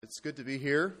It's good to be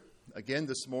here again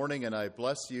this morning, and I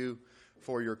bless you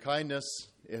for your kindness.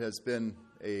 It has been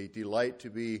a delight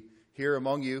to be here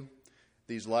among you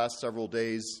these last several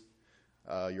days.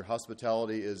 Your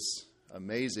hospitality is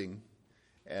amazing,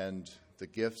 and the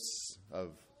gifts of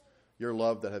your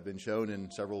love that have been shown in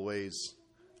several ways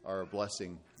are a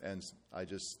blessing. And I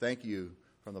just thank you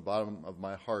from the bottom of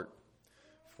my heart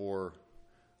for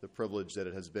the privilege that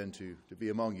it has been to be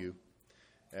among you.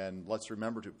 And let's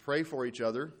remember to pray for each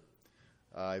other.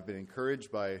 I've been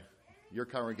encouraged by your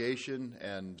congregation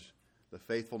and the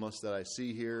faithfulness that I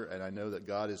see here, and I know that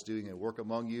God is doing a work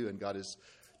among you, and God is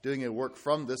doing a work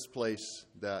from this place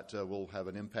that will have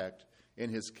an impact in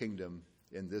His kingdom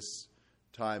in this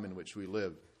time in which we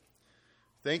live.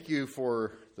 Thank you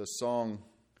for the song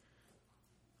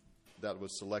that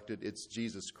was selected, It's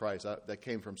Jesus Christ. That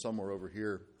came from somewhere over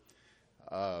here.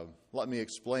 Let me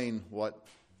explain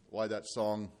why that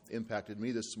song impacted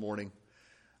me this morning.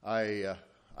 I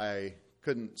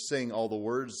couldn't sing all the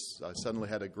words. I suddenly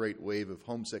had a great wave of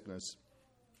homesickness.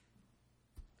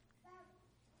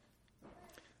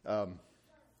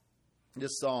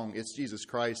 This song, It's Jesus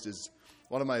Christ, is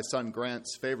one of my son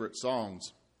Grant's favorite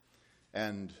songs.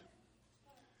 And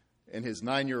in his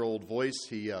 9-year-old voice,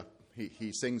 he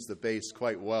sings the bass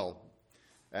quite well.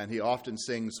 And he often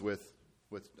sings with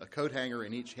a coat hanger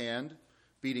in each hand,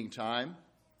 beating time.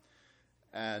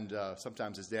 And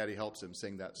sometimes his daddy helps him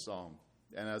sing that song.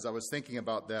 And as I was thinking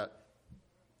about that,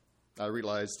 I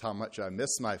realized how much I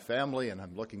miss my family, and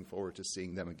I'm looking forward to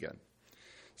seeing them again.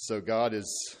 So God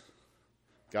is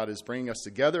bringing us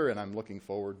together, and I'm looking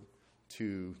forward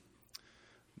to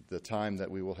the time that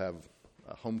we will have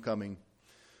a homecoming.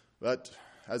 But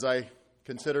as I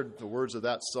considered the words of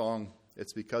that song,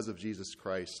 it's because of Jesus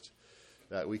Christ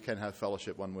that we can have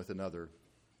fellowship one with another.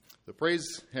 So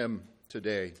praise Him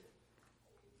today.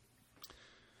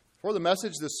 For the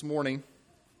message this morning,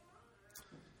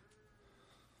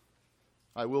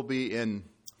 I will be in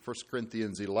 1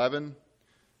 Corinthians 11.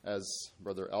 As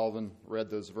Brother Alvin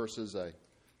read those verses, I'm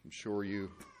sure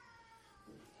you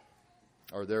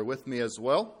are there with me as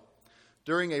well.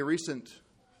 During the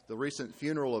recent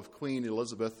funeral of Queen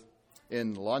Elizabeth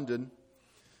in London,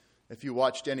 if you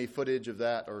watched any footage of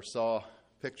that or saw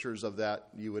pictures of that,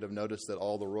 you would have noticed that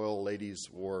all the royal ladies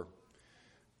wore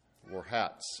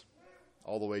hats,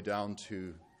 all the way down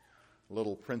to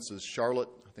little Princess Charlotte.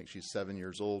 I think she's 7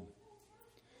 years old.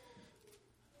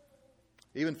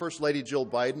 Even First Lady Jill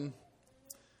Biden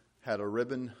had a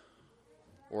ribbon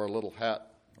or a little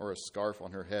hat or a scarf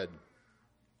on her head.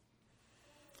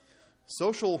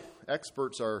 Social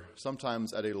experts are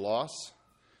sometimes at a loss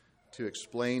to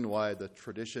explain why the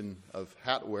tradition of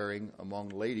hat wearing among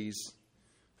ladies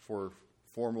for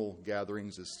formal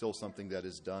gatherings is still something that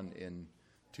is done in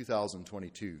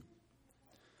 2022.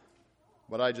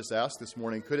 What I just asked this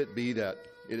morning, could it be that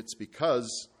it's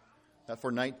because that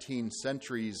for 19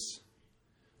 centuries,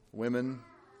 women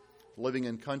living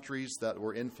in countries that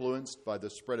were influenced by the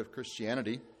spread of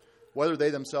Christianity, whether they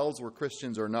themselves were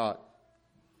Christians or not,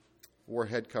 wore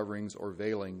head coverings or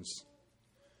veilings.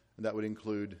 And that would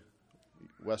include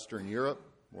Western Europe,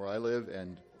 where I live,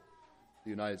 and the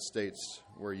United States,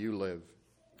 where you live.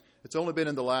 It's only been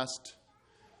in the last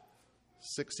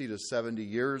 60 to 70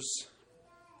 years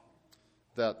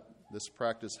that this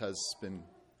practice has been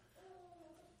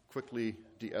quickly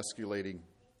de-escalating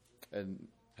and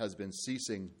has been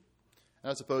ceasing.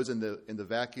 And I suppose in the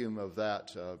vacuum of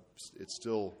that, it's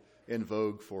still in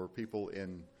vogue for people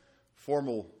in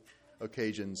formal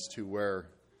occasions to wear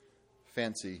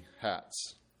fancy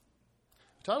hats.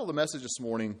 I titled the message this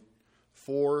morning,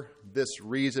 For This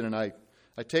Reason, and I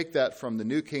take that from the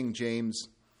New King James,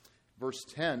 verse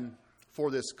 10, for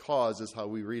this cause is how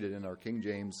we read it in our King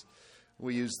James.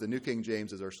 We use the New King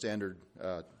James as our standard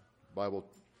Bible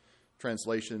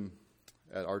translation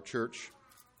at our church.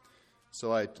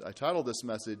 So I titled this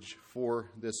message,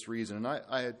 For This Reason. And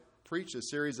I had preached a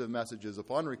series of messages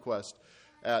upon request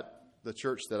at the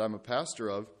church that I'm a pastor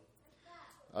of.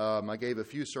 I gave a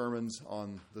few sermons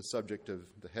on the subject of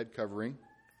the head covering.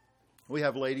 We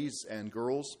have ladies and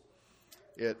girls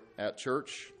at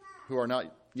church who are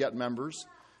not yet members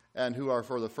and who are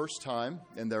for the first time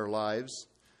in their lives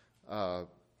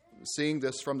seeing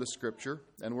this from the Scripture,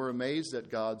 and we're amazed at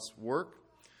God's work.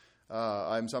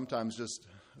 I'm sometimes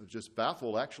just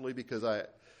baffled, actually, because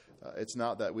it's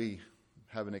not that we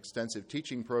have an extensive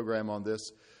teaching program on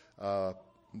this,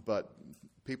 but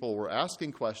people were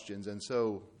asking questions, and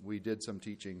so we did some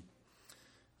teaching.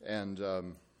 And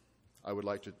I would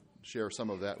like to share some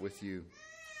of that with you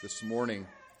this morning.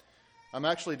 I'm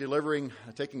actually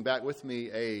taking back with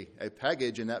me a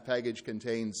package, and that package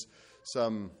contains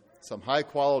some some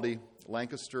high-quality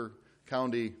Lancaster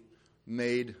County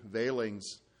made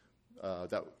veilings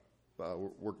that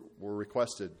were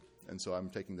requested, and so I'm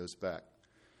taking those back.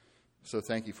 So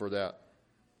thank you for that.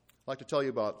 I'd like to tell you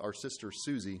about our sister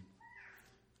Susie,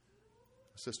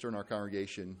 a sister in our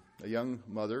congregation, a young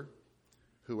mother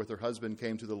who with her husband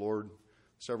came to the Lord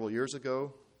several years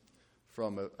ago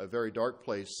from a very dark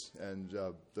place, and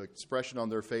the expression on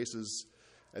their faces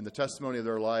and the testimony of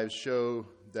their lives show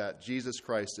that Jesus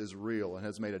Christ is real and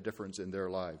has made a difference in their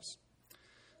lives.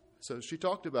 So she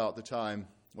talked about the time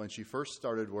when she first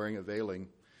started wearing a veiling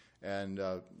and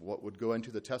what would go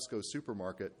into the Tesco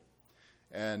supermarket,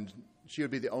 and she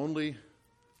would be the only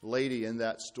lady in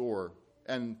that store,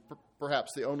 and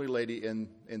perhaps the only lady in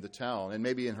the town, and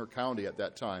maybe in her county at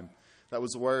that time, that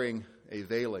was wearing a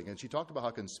veiling. And she talked about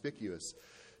how conspicuous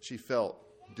she felt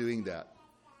doing that.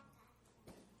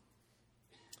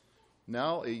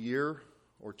 Now, a year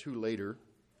or two later,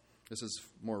 this is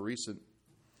more recent,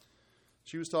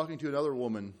 she was talking to another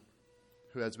woman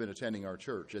who has been attending our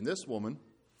church. And this woman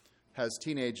has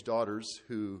teenage daughters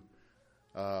who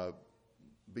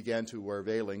began to wear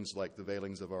veilings like the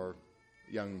veilings of our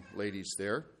young ladies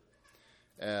there.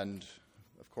 And,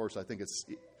 of course, I think it's,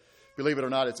 believe it or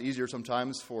not, it's easier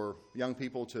sometimes for young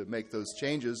people to make those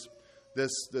changes.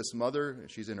 This mother,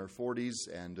 she's in her 40s,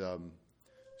 and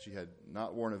she had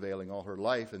not worn a veiling all her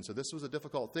life, and so this was a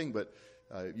difficult thing, but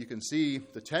you can see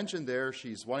the tension there.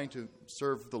 She's wanting to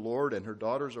serve the Lord, and her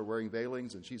daughters are wearing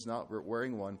veilings, and she's not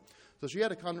wearing one. So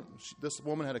this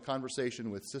woman had a conversation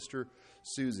with Sister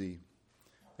Susie,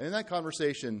 and in that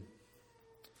conversation,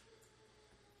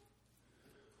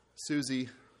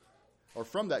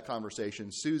 from that conversation,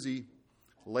 Susie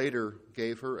later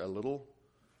gave her a little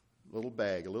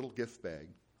bag, a little gift bag,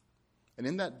 and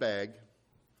in that bag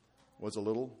was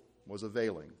a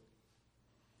veiling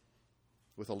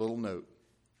with a little note,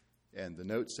 and the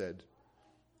note said,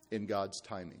 "In God's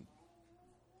timing."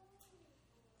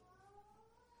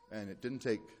 And it didn't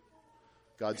take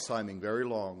God's timing very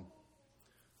long.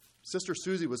 Sister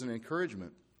Susie was an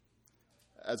encouragement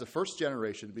as a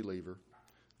first-generation believer.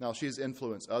 Now she's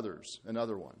influenced others,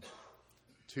 another one,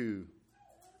 to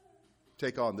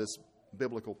take on this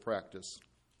biblical practice.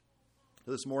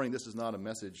 This morning, this is not a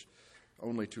message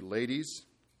only to ladies.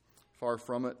 Far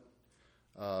from it.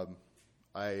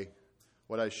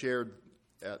 What I shared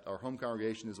at our home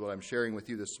congregation is what I'm sharing with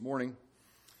you this morning.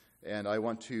 And I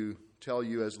want to tell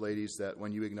you as ladies that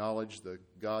when you acknowledge the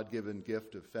God-given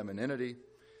gift of femininity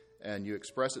and you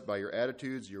express it by your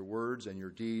attitudes, your words, and your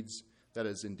deeds, that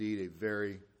is indeed a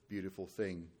very beautiful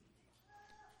thing.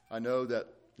 I know that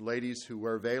ladies who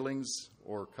wear veilings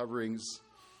or coverings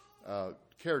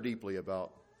care deeply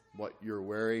about what you're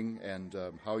wearing and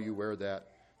how you wear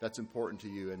that. That's important to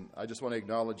you, and I just want to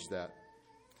acknowledge that.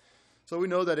 So we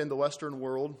know that in the Western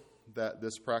world that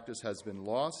this practice has been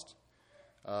lost.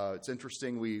 It's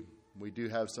interesting, we do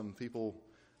have some people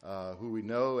who we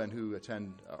know and who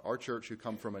attend our church who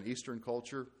come from an Eastern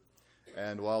culture,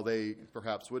 and while they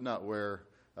perhaps would not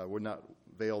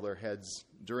veil their heads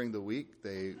during the week,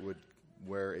 they would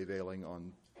wear a veiling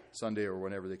on Sunday or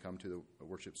whenever they come to the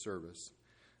worship service.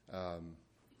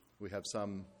 We have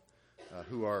some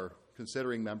who are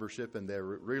considering membership, and they're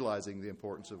realizing the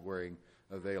importance of wearing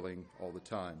a veiling all the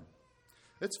time.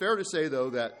 It's fair to say, though,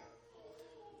 that,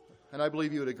 and I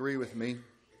believe you would agree with me,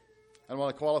 I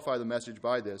want to qualify the message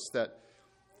by this, that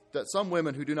some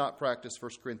women who do not practice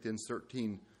 1 Corinthians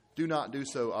 13 do not do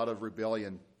so out of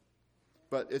rebellion,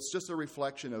 but it's just a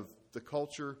reflection of the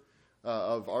culture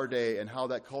of our day and how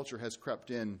that culture has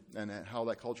crept in and how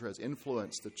that culture has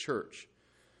influenced the church.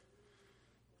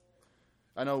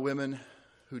 I know women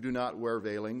who do not wear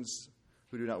veilings,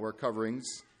 who do not wear coverings,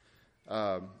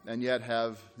 and yet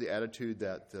have the attitude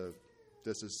that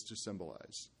this is to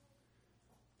symbolize.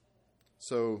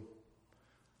 So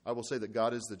I will say that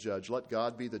God is the judge. Let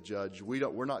God be the judge.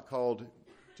 We're not called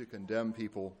to condemn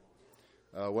people,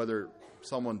 whether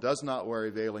someone does not wear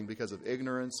a veiling because of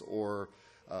ignorance or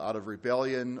out of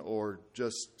rebellion or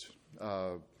just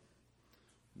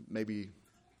maybe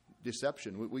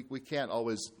deception. We can't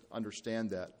always understand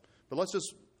that. But let's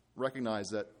just recognize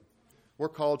that we're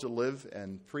called to live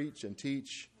and preach and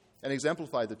teach and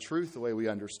exemplify the truth the way we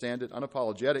understand it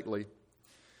unapologetically,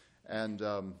 and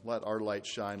let our light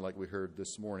shine like we heard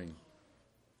this morning.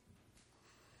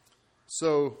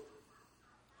 So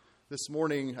this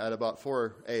morning at about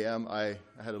 4 a.m., I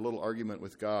had a little argument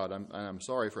with God. I'm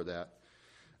sorry for that,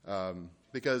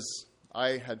 because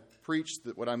I had preached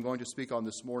what I'm going to speak on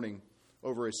this morning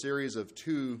over a series of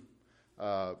 2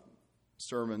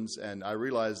 sermons, and I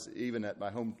realized even at my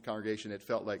home congregation it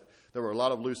felt like there were a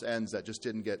lot of loose ends that just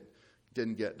didn't get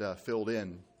didn't get filled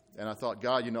in. And I thought,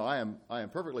 God, I am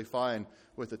perfectly fine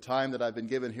with the time that I've been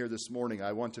given here this morning.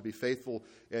 I want to be faithful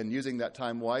in using that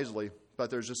time wisely, but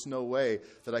there's just no way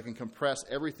that I can compress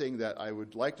everything that I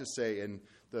would like to say in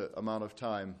the amount of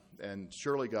time. And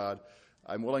surely, God,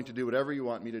 I'm willing to do whatever you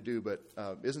want me to do, but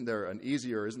isn't there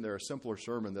a simpler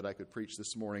sermon that I could preach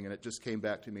this morning? And it just came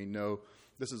back to me, no,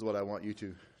 this is what I want you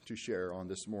to share on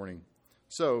this morning.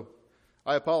 So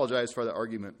I apologize for the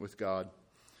argument with God.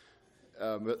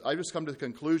 But I just come to the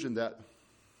conclusion that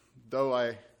though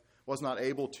I was not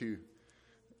able to,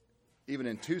 even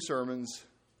in 2 sermons,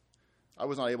 I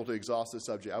was not able to exhaust this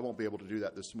subject. I won't be able to do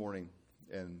that this morning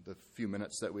in the few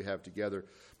minutes that we have together.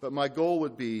 But my goal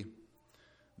would be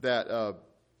that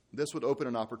this would open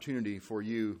an opportunity for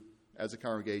you as a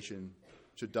congregation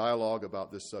to dialogue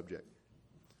about this subject.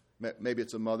 Maybe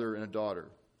it's a mother and a daughter,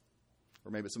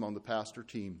 or maybe it's among the pastor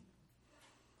team.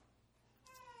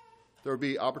 There will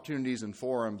be opportunities and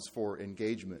forums for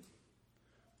engagement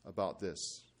about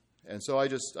this. And so I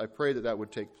pray that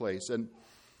would take place. And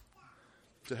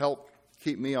to help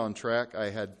keep me on track,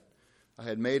 I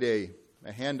had made a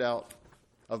handout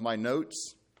of my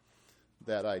notes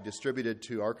that I distributed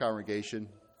to our congregation.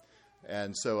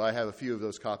 And so I have a few of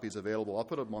those copies available. I'll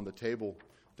put them on the table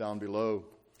down below.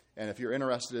 And if you're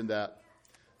interested in that,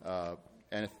 and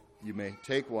if you may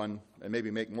take one and maybe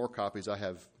make more copies, I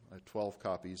have 12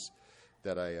 copies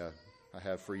that I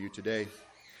have for you today.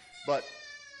 But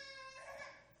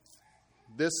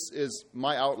this is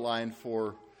my outline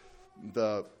for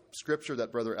the scripture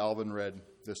that Brother Alvin read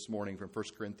this morning from 1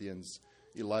 Corinthians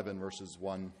 11, verses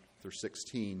 1 through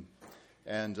 16.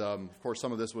 And, of course,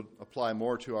 some of this would apply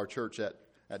more to our church at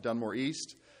Dunmore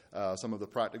East, some of the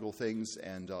practical things,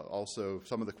 and also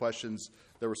some of the questions.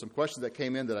 There were some questions that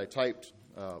came in that I typed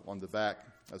on the back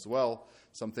as well,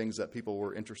 some things that people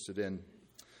were interested in.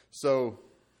 So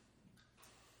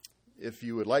if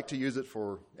you would like to use it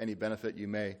for any benefit, you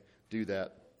may do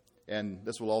that. And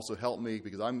this will also help me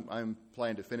because I'm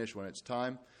planning to finish when it's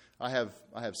time. I have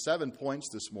 7 points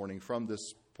this morning from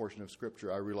this portion of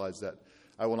Scripture. I realize that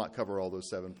I will not cover all those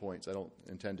 7 points. I don't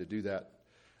intend to do that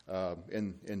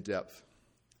in depth.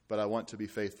 But I want to be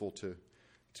faithful to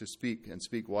speak and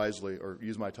speak wisely, or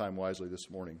use my time wisely this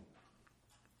morning.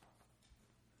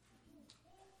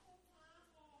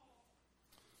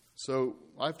 So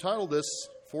I've titled this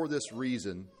For This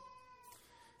Reason,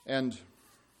 and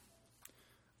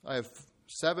I have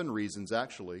 7 reasons,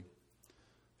 actually,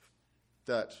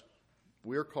 that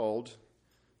we're called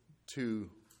to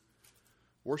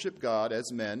worship God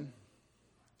as men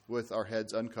with our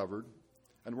heads uncovered,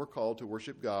 and we're called to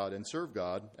worship God and serve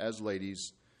God as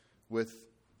ladies with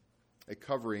a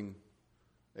covering,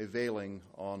 a veiling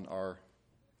on our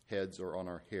heads or on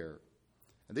our hair.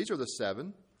 And these are the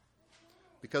 7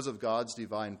 because of God's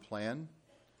divine plan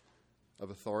of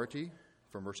authority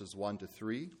from verses 1 to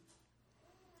 3,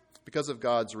 because of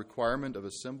God's requirement of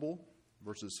a symbol,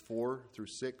 verses 4 through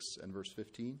 6 and verse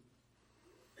 15,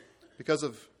 because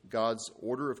of God's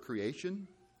order of creation,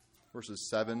 verses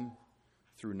 7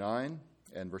 through 9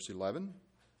 and verse 11,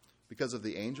 because of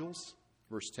the angels,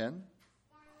 verse 10,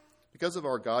 because of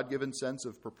our God-given sense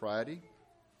of propriety,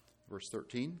 verse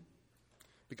 13,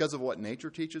 because of what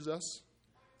nature teaches us,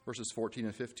 verses 14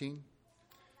 and 15,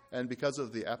 and because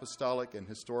of the apostolic and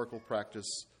historical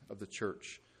practice of the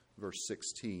church, verse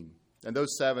 16. And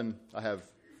those 7 I have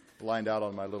lined out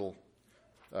on my little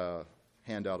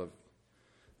handout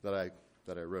that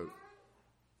I wrote.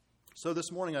 So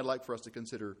this morning I'd like for us to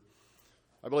consider,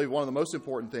 I believe one of the most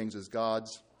important things is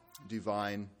God's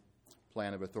divine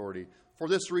plan of authority. For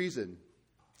this reason,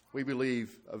 we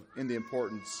believe in the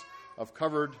importance of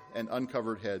covered and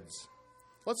uncovered heads.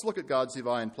 Let's look at God's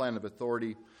divine plan of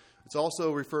authority. It's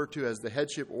also referred to as the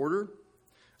headship order.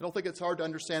 I don't think it's hard to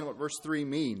understand what verse 3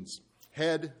 means.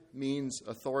 Head means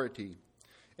authority.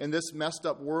 In this messed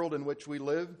up world in which we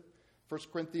live, 1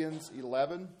 Corinthians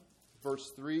 11,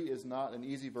 verse 3 is not an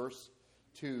easy verse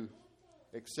to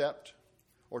accept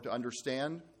or to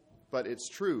understand, but it's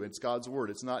true. It's God's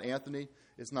word. It's not Anthony.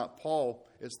 It's not Paul.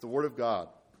 It's the word of God.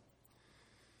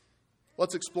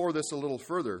 Let's explore this a little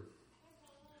further.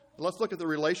 Let's look at the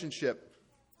relationship.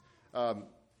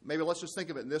 Maybe let's just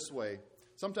think of it in this way.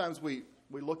 Sometimes we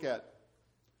look at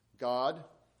God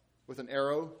with an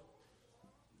arrow,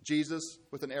 Jesus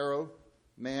with an arrow,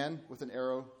 man with an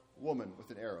arrow, woman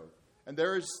with an arrow. And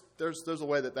there's a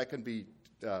way that can be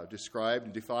described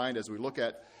and defined as we look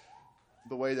at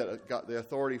the way that the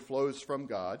authority flows from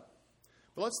God.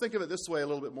 But let's think of it this way a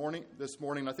little bit this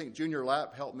morning. I think Junior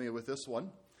Lapp helped me with this one,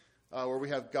 where we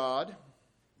have God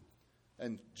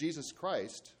and Jesus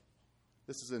Christ.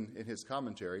 This is in his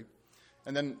commentary.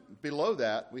 And then below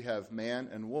that, we have man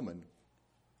and woman.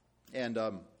 And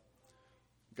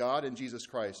God and Jesus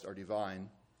Christ are divine.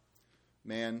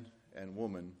 Man and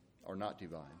woman are not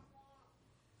divine.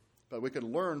 But we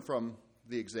can learn from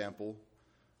the example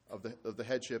of the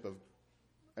headship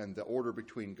and the order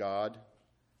between God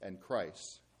and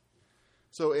Christ.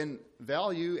 So in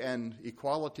value and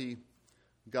equality,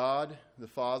 God the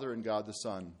Father and God the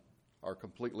Son are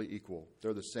completely equal.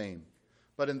 They're the same.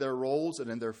 But in their roles and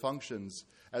in their functions,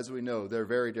 as we know, they're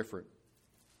very different.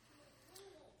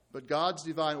 But God's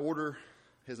divine order,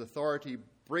 his authority,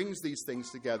 brings these things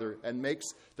together and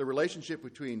makes the relationship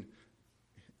between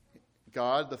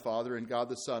God the Father and God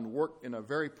the Son work in a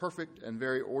very perfect and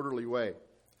very orderly way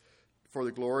for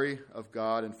the glory of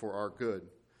God and for our good.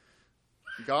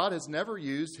 God has never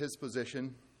used his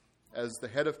position as the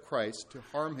head of Christ to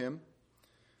harm him.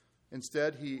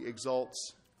 Instead, he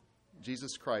exalts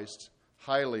Jesus Christ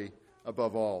highly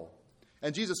above all.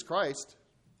 And Jesus Christ,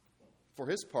 for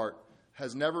his part,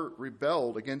 has never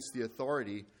rebelled against the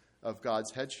authority of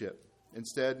God's headship.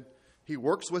 Instead, he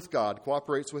works with God,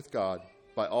 cooperates with God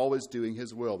by always doing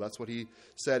his will. That's what he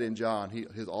said in John. He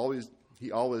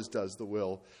always does the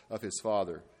will of his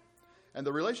Father. And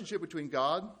the relationship between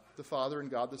God the Father and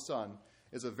God the Son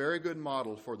is a very good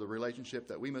model for the relationship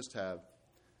that we must have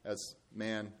as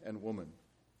man and woman.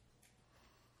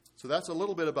 So that's a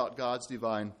little bit about God's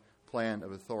divine plan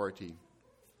of authority.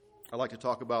 I'd like to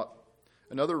talk about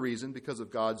another reason because of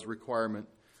God's requirement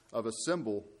of a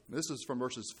symbol. This is from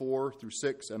verses 4 through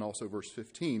 6 and also verse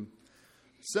 15.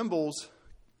 Symbols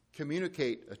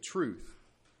communicate a truth.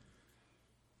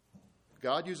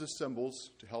 God uses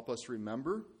symbols to help us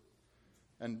remember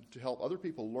and to help other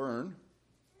people learn.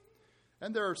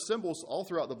 And there are symbols all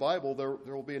throughout the Bible. There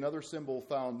will be another symbol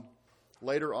found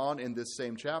later on in this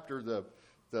same chapter,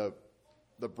 the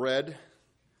bread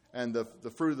and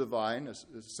the fruit of the vine, is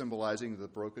symbolizing the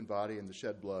broken body and the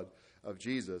shed blood of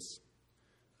Jesus.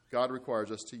 God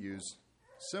requires us to use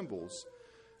symbols.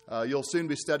 You'll soon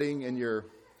be studying in your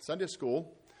Sunday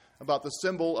school about the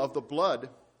symbol of the blood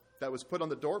that was put on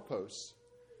the doorposts.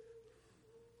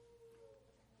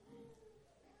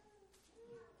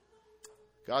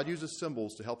 God uses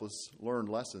symbols to help us learn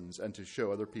lessons and to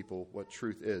show other people what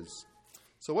truth is.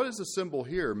 So what is the symbol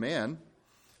here? Man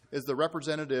is the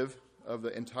representative of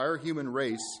the entire human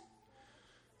race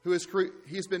who is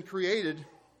he's been created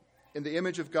in the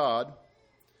image of God.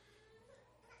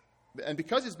 And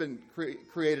because he's been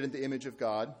created in the image of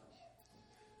God,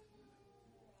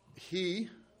 he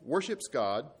worships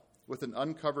God with an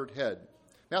uncovered head.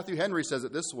 Matthew Henry says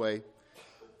it this way: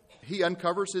 he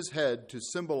uncovers his head to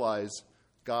symbolize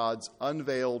God's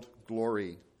unveiled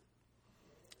glory.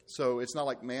 So it's not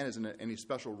like man is in any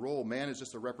special role. Man is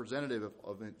just a representative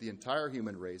of the entire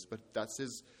human race, but that's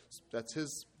his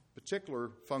particular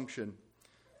function,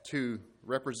 to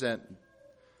represent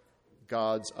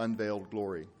God's unveiled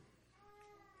glory.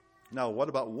 Now, what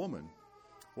about woman?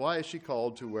 Why is she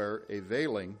called to wear a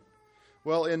veiling?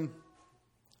 Well, in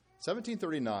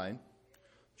 1739,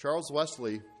 Charles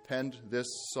Wesley penned this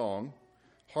song,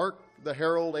 "Hark the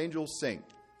Herald Angels Sing."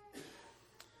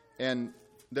 And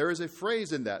there is a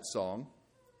phrase in that song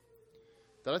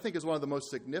that I think is one of the most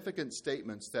significant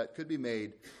statements that could be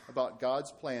made about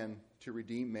God's plan to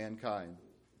redeem mankind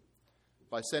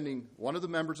by sending one of the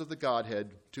members of the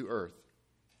Godhead to earth.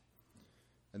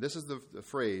 And this is the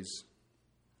phrase,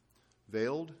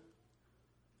 "Veiled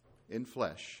in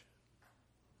flesh,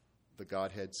 the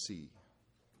Godhead see."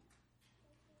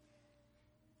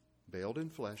 Veiled in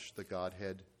flesh, the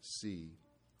Godhead see.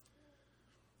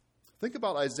 Think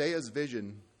about Isaiah's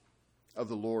vision of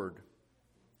the Lord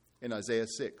in Isaiah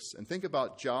 6, and think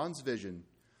about John's vision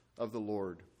of the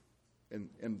Lord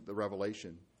in the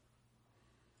Revelation.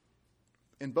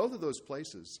 In both of those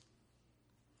places,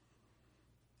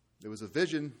 there was a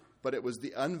vision, but it was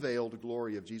the unveiled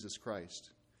glory of Jesus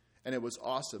Christ, and it was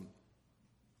awesome.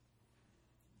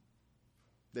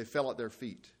 They fell at their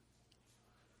feet.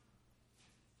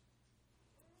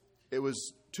 It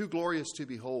was too glorious to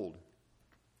behold.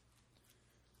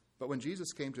 But when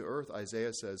Jesus came to earth,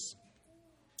 Isaiah says,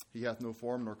 "He hath no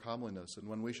form nor comeliness, and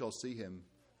when we shall see him,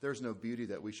 there's no beauty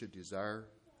that we should desire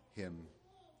him."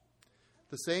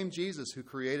 The same Jesus who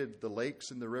created the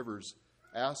lakes and the rivers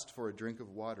asked for a drink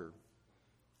of water.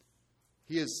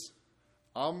 He is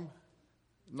omnipresent.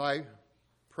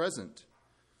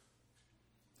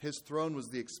 His throne was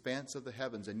the expanse of the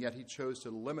heavens, and yet he chose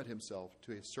to limit himself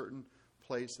to a certain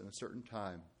place and a certain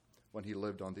time when he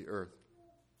lived on the earth.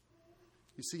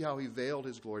 You see how he veiled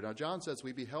his glory. Now, John says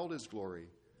we beheld his glory,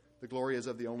 the glory is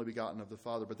of the only begotten of the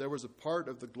Father. But there was a part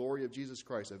of the glory of Jesus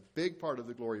Christ, a big part of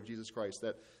the glory of Jesus Christ,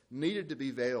 that needed to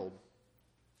be veiled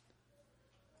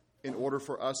in order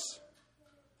for us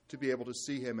to be able to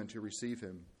see him and to receive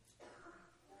him.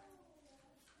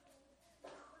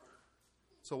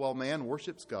 So while man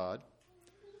worships God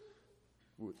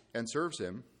and serves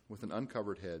him with an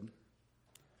uncovered head,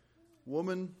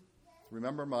 woman,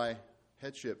 remember my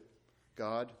headship,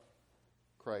 God,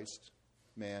 Christ,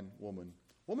 man, woman.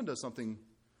 Woman does something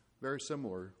very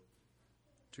similar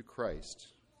to Christ.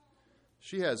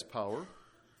 She has power,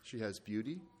 she has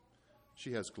beauty,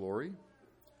 she has glory,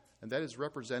 and that is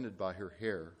represented by her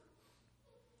hair.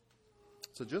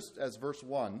 So just as verse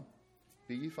 1,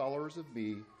 be ye followers of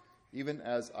me, even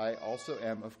as I also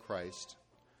am of Christ,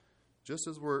 just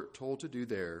as we're told to do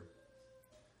there,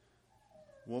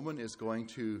 woman is going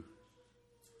to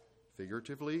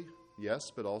figuratively,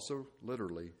 yes, but also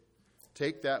literally,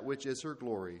 take that which is her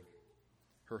glory,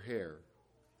 her hair,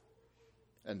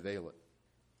 and veil it.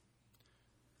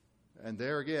 And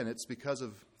there again, it's because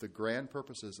of the grand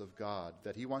purposes of God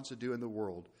that he wants to do in the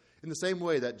world, in the same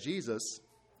way that Jesus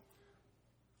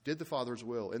did the Father's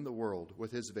will in the world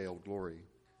with his veiled glory.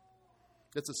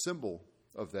 It's a symbol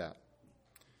of that.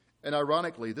 And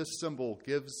ironically, this symbol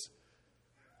gives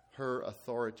her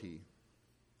authority.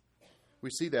 We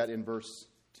see that in verse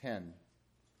 10.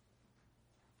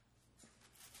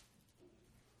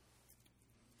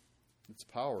 It's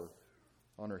power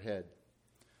on her head.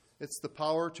 It's the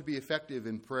power to be effective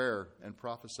in prayer and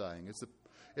prophesying.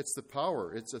 It's the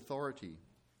power, it's authority.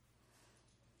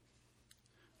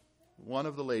 One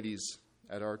of the ladies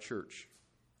at our church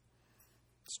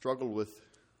struggled with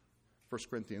 1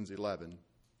 Corinthians 11.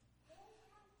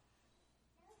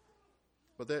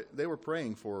 But they were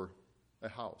praying for a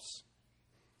house.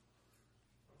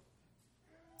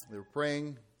 They were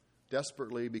praying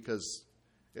desperately because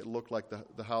it looked like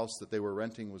the house that they were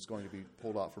renting was going to be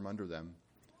pulled out from under them,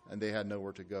 and they had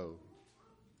nowhere to go.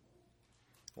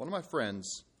 One of my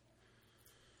friends,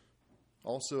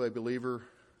 also a believer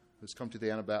who's come to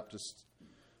the Anabaptist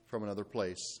from another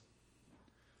place,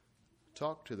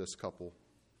 talked to this couple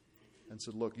and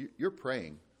said, look, you're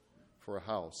praying for a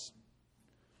house.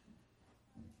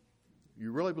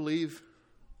 You really believe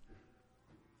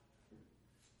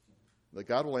that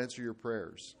God will answer your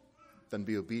prayers? Then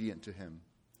be obedient to him.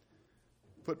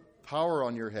 Put power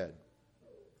on your head.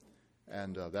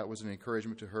 And that was an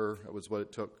encouragement to her. That was what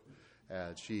it took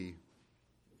as she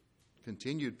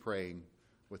continued praying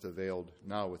with a veiled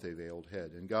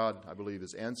head. And God, I believe,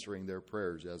 is answering their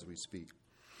prayers as we speak.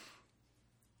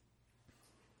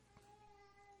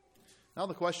 Now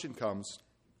the question comes,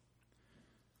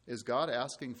 is God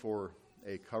asking for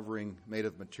a covering made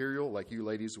of material like you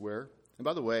ladies wear? And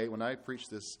by the way, when I preached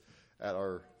this at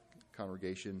our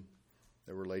congregation,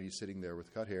 there were ladies sitting there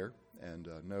with cut hair and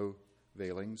no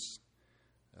veilings.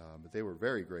 But they were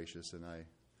very gracious, and I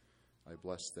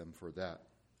blessed them for that.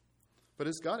 But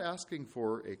is God asking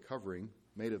for a covering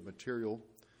made of material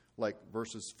like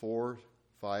verses 4,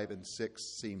 5, and 6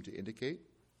 seem to indicate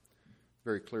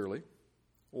very clearly?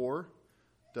 Or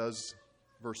does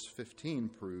verse 15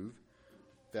 prove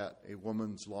that a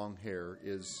woman's long hair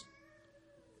is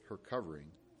her covering?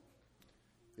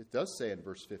 It does say in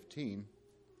verse 15,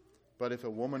 but if a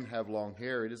woman have long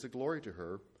hair, it is a glory to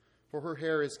her, for her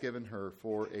hair is given her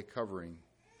for a covering.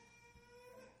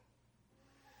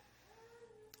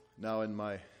 Now, in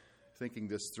my thinking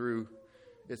this through,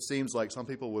 it seems like some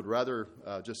people would rather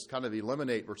just kind of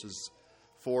eliminate verses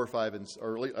 4, 5,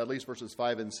 or at least verses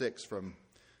 5 and 6 from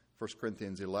 1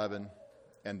 Corinthians 11,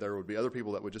 and there would be other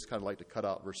people that would just kind of like to cut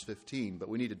out verse 15. But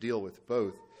we need to deal with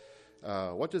both.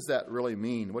 What does that really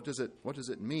mean? What does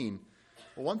it mean?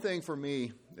 Well, one thing for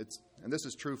me, and this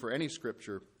is true for any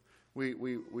scripture, we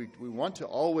want to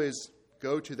always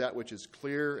go to that which is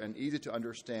clear and easy to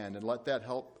understand, and let that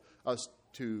help us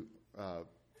to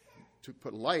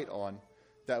put light on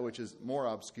that which is more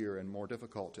obscure and more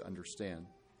difficult to understand.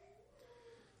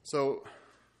 So,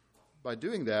 by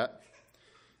doing that,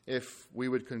 if we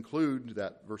would conclude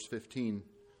that verse 15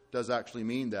 does actually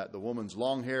mean that the woman's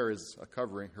long hair is a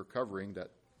covering, her covering,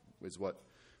 that is what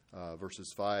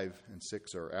verses 5 and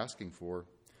 6 are asking for,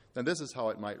 then this is how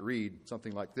it might read,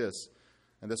 something like this,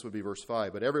 and this would be verse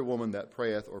 5. But every woman that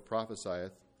prayeth or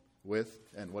prophesieth with,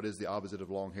 and what is the opposite of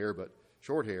long hair but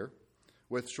short hair,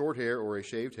 with short hair or a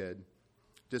shaved head,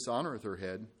 dishonoreth her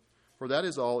head, for that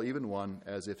is all even one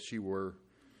as if she were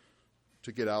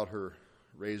to get out her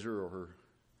razor or her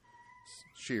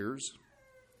shears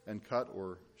and cut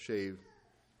or shave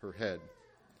her head.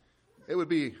 It would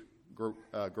be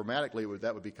grammatically,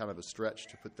 that would be kind of a stretch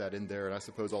to put that in there, and I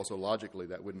suppose also logically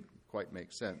that wouldn't quite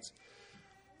make sense.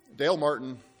 Dale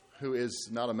Martin, who is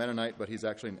not a Mennonite, but he's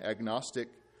actually an agnostic.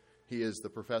 He is the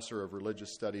professor of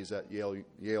religious studies at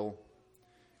Yale,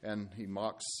 and he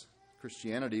mocks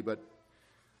Christianity, but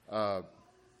how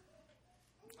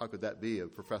could that be, a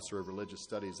professor of religious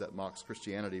studies that mocks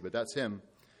Christianity? But that's him.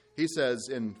 He says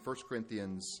in 1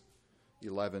 Corinthians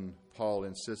 11, Paul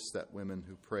insists that women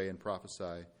who pray and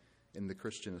prophesy in the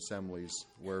Christian assemblies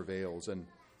wear veils, and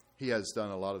he has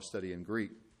done a lot of study in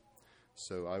Greek,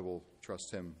 so I will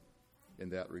trust him in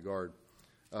that regard.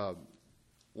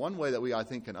 One way that we, I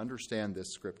think, can understand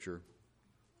this scripture,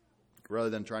 rather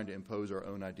than trying to impose our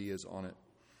own ideas on it,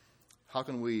 how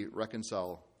can we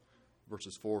reconcile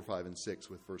verses 4, 5, and 6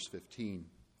 with verse 15?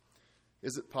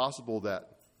 Is it possible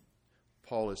that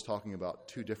Paul is talking about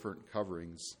two different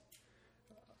coverings?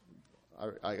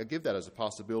 I give that as a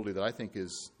possibility that I think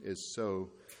is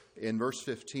so. In verse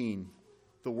 15,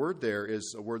 the word there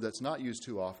is a word that's not used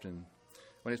too often.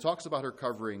 When it talks about her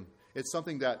covering, it's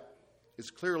something that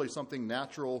is clearly something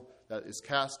natural that is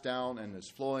cast down and is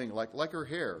flowing like her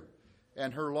hair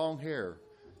and her long hair.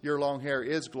 Your long hair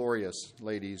is glorious,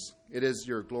 ladies. It is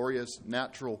your glorious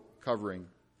natural covering.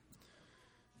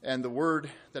 And the word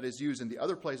that is used in the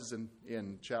other places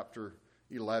in chapter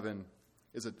 11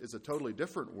 is a totally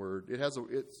different word.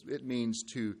 It means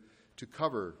to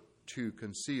cover, to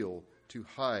conceal, to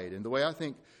hide. And the way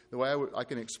I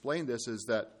can explain this is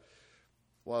that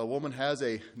while a woman has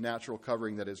a natural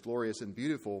covering that is glorious and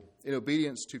beautiful, in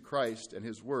obedience to Christ and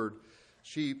his word,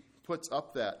 she puts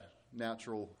up that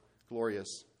natural,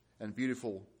 glorious, and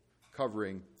beautiful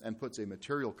covering and puts a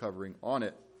material covering on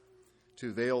it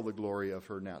to veil the glory of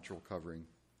her natural covering.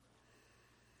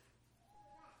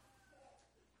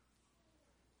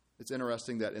 It's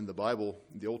interesting that in the Bible,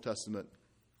 in the Old Testament,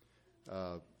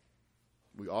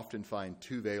 we often find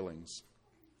two veilings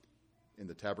in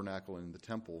the tabernacle and in the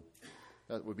temple.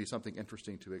 That would be something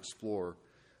interesting to explore.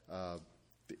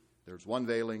 There's one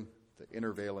veiling, the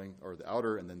inner veiling, or the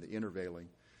outer, and then the inner veiling.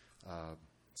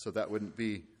 So that wouldn't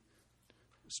be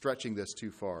stretching this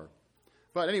too far.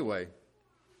 But anyway,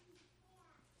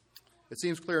 it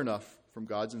seems clear enough from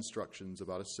God's instructions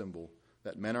about a symbol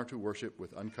that men are to worship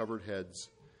with uncovered heads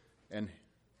and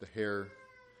the hair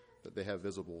that they have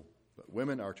visible, but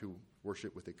women are to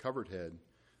worship with a covered head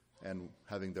and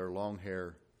having their long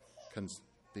hair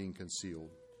being concealed.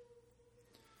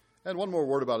 And one more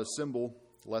word about a symbol,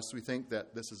 lest we think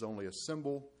that this is only a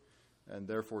symbol and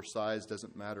therefore size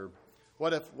doesn't matter.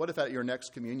 What if at your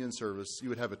next communion service you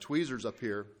would have a tweezers up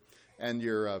here and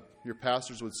your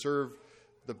pastors would serve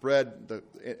the bread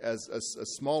as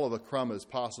small of a crumb as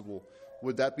possible?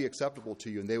 Would that be acceptable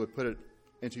to you? And they would put it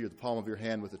into the palm of your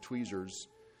hand with the tweezers.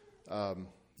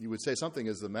 You would say something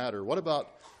is the matter. What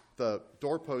about the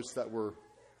doorposts that were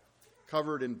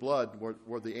covered in blood,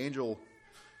 where the angel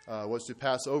was to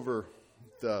pass over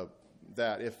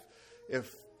that?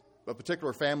 If a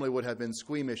particular family would have been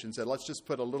squeamish and said, "Let's just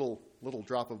put a little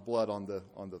drop of blood on the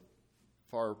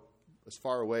as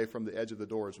far away from the edge of the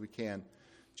door as we can,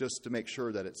 just to make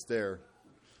sure that it's there."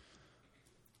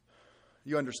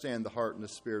 You understand the heart and the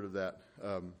spirit of that.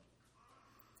 I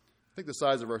think the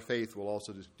size of our faith will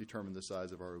also determine the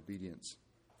size of our obedience.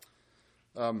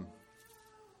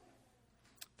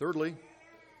 Thirdly,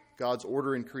 God's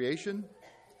order in creation.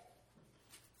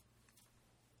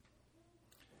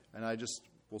 And I just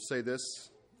will say this,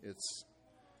 it's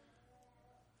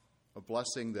a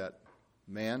blessing that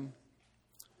man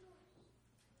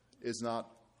is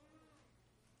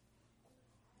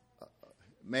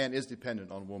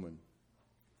dependent on woman.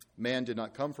 Man did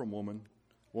not come from woman,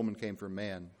 woman came from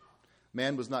man.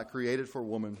 Man was not created for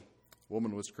woman,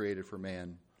 woman was created for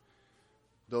man.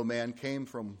 Though woman came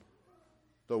from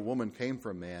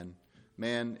man,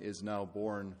 man is now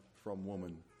born from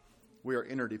woman. We are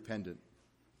interdependent.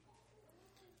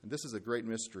 And this is a great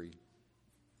mystery.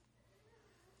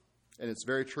 And it's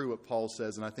very true what Paul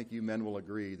says, and I think you men will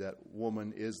agree, that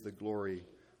woman is the glory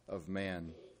of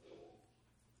man.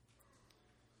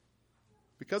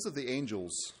 Because of the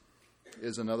angels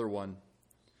is another one.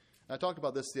 I talked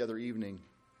about this the other evening.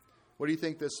 What do you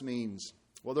think this means?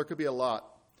 Well, there could be a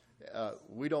lot.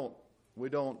 We don't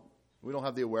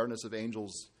have the awareness of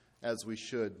angels as we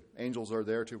should. Angels are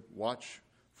there to watch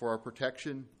for our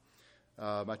protection.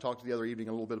 I talked the other evening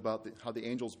a little bit about how the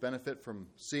angels benefit from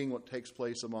seeing what takes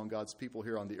place among God's people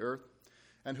here on the earth.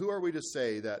 And who are we to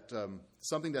say that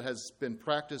something that has been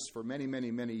practiced for many, many,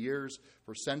 many years,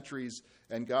 for centuries,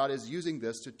 and God is using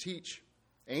this to teach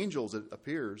angels, it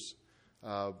appears,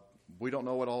 We don't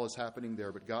know what all is happening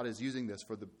there, but God is using this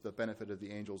for the benefit of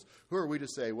the angels. Who are we to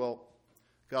say, well,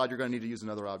 God, you're going to need to use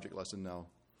another object lesson now?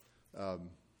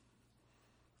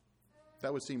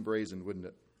 That would seem brazen, wouldn't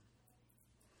it?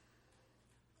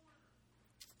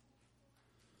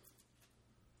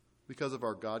 Because of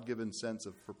our God-given sense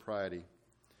of propriety,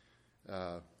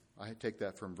 I take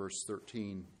that from verse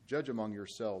 13. Judge among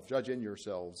yourselves, judge in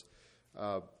yourselves.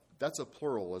 That's a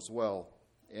plural as well.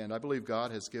 And I believe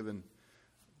God has given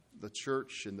the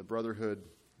church and the brotherhood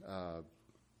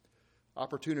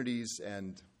opportunities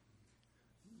and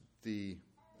the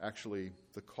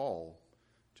call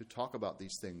to talk about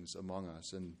these things among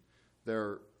us. And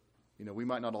we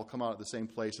might not all come out at the same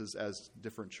places as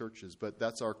different churches, but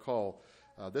that's our call.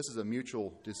 This is a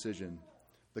mutual decision.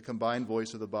 The combined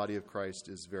voice of the body of Christ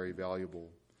is very valuable.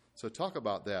 So talk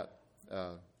about that.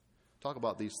 Talk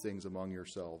about these things among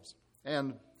yourselves.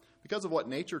 And because of what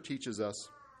nature teaches us,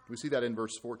 we see that in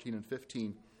verse 14 and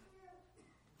 15.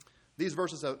 These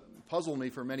verses have puzzled me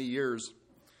for many years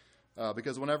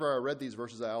because whenever I read these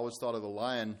verses, I always thought of a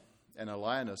lion and a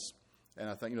lioness. And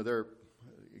I think, they're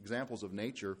examples of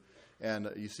nature.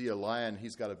 And you see a lion,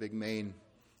 he's got a big mane,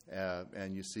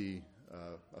 and you see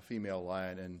a female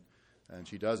lion, and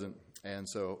she doesn't. And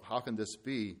so how can this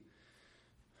be?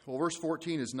 Well, verse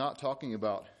 14 is not talking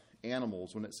about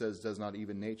animals when it says, does not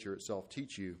even nature itself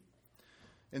teach you?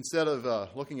 Instead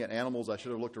of looking at animals, I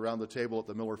should have looked around the table at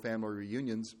the Miller family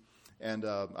reunions, and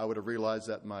I would have realized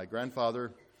that my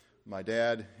grandfather, my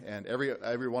dad, and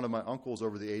every one of my uncles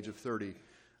over the age of 30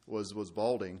 was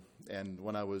balding. And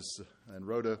and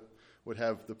Rhoda would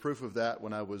have the proof of that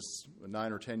when I was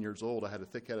 9 or 10 years old. I had a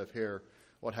thick head of hair.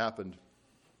 What happened?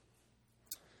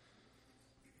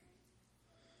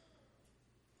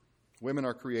 Women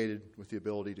are created with the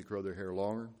ability to grow their hair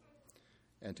longer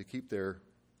and to keep their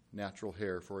natural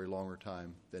hair for a longer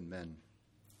time than men.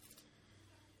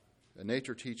 And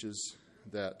nature teaches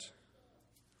that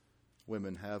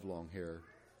women have long hair.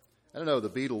 I don't know, the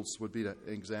Beatles would be an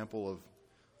example of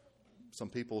some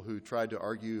people who tried to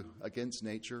argue against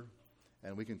nature,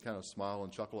 and we can kind of smile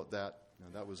and chuckle at that.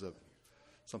 That was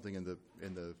something in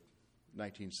the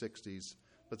 1960s.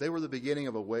 But they were the beginning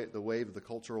of the wave of the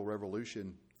Cultural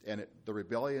Revolution, and the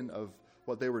rebellion of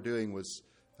what they were doing was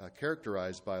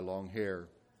characterized by long hair.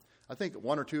 I think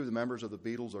one or two of the members of the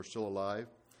Beatles are still alive,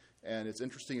 and it's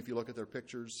interesting if you look at their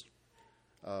pictures.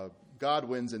 God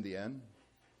wins in the end.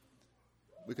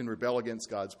 We can rebel against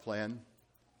God's plan,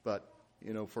 but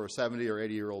for a 70 or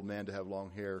 80-year-old man to have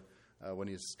long hair when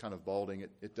he's kind of balding,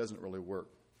 it doesn't really work.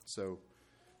 So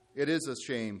it is a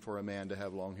shame for a man to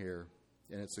have long hair,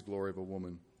 and it's the glory of a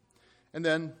woman. And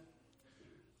then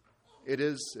it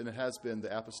is, and it has been,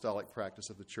 the apostolic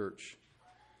practice of the church.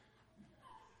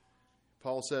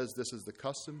 Paul says this is the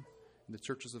custom in the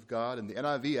churches of God, and the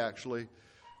NIV actually,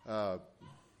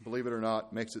 believe it or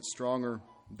not, makes it stronger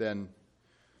than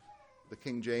the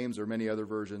King James or many other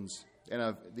versions.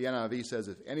 And the NIV says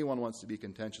if anyone wants to be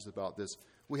contentious about this,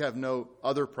 we have no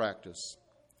other practice,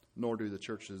 nor do the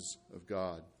churches of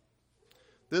God.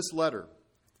 This letter,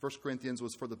 1 Corinthians,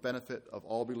 was for the benefit of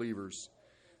all believers.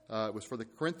 It was for the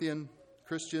Corinthian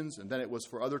Christians, and then it was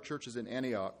for other churches in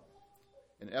Antioch,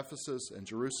 in Ephesus, and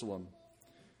Jerusalem.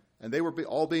 And they were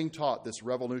all being taught this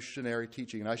revolutionary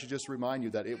teaching. And I should just remind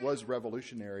you that it was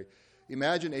revolutionary.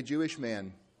 Imagine a Jewish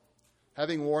man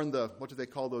having worn what do they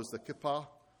call those, the kippah,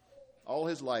 all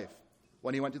his life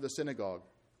when he went to the synagogue.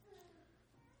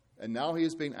 And now he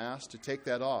is being asked to take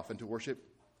that off and to worship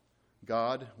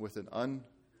God with an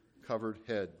uncovered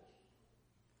head.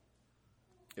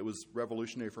 It was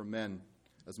revolutionary for men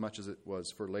as much as it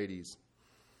was for ladies.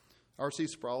 R.C.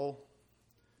 Sproul,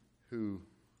 who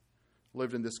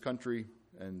lived in this country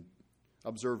and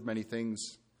observed many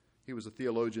things, he was a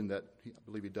theologian I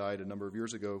believe he died a number of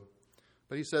years ago.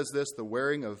 But he says this: the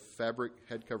wearing of fabric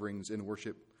head coverings in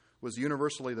worship was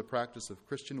universally the practice of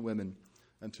Christian women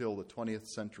until the 20th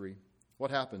century.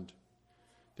 What happened?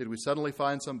 Did we suddenly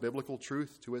find some biblical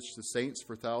truth to which the saints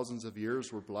for thousands of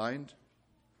years were blind?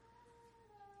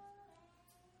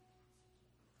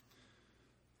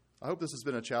 I hope this has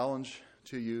been a challenge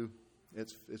to you.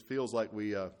 It feels like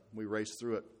we race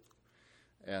through it.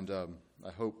 And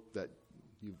I hope that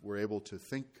you were able to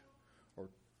think or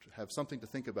have something to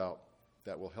think about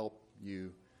that will help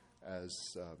you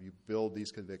as you build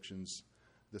this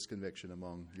conviction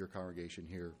among your congregation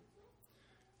here.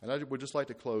 And I would just like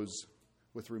to close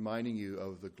with reminding you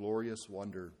of the glorious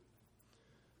wonder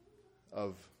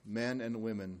of men and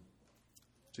women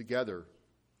together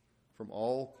from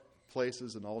all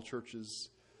places and all churches,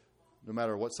 no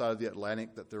matter what side of the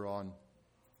Atlantic that they're on,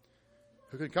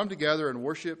 who can come together and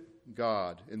worship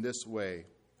God in this way,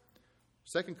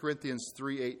 2 Corinthians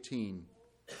 3:18.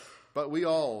 But we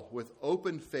all, with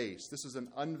open face, this is an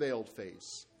unveiled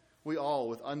face, we all,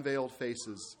 with unveiled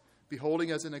faces,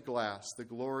 beholding as in a glass the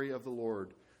glory of the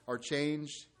Lord, are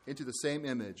changed into the same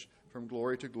image from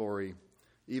glory to glory,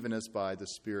 even as by the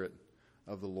Spirit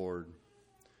of the Lord.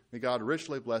 May God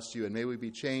richly bless you, and may we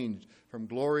be changed from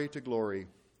glory to glory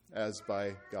as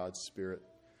by God's Spirit.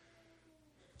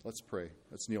 Let's pray.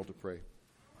 Let's kneel to pray.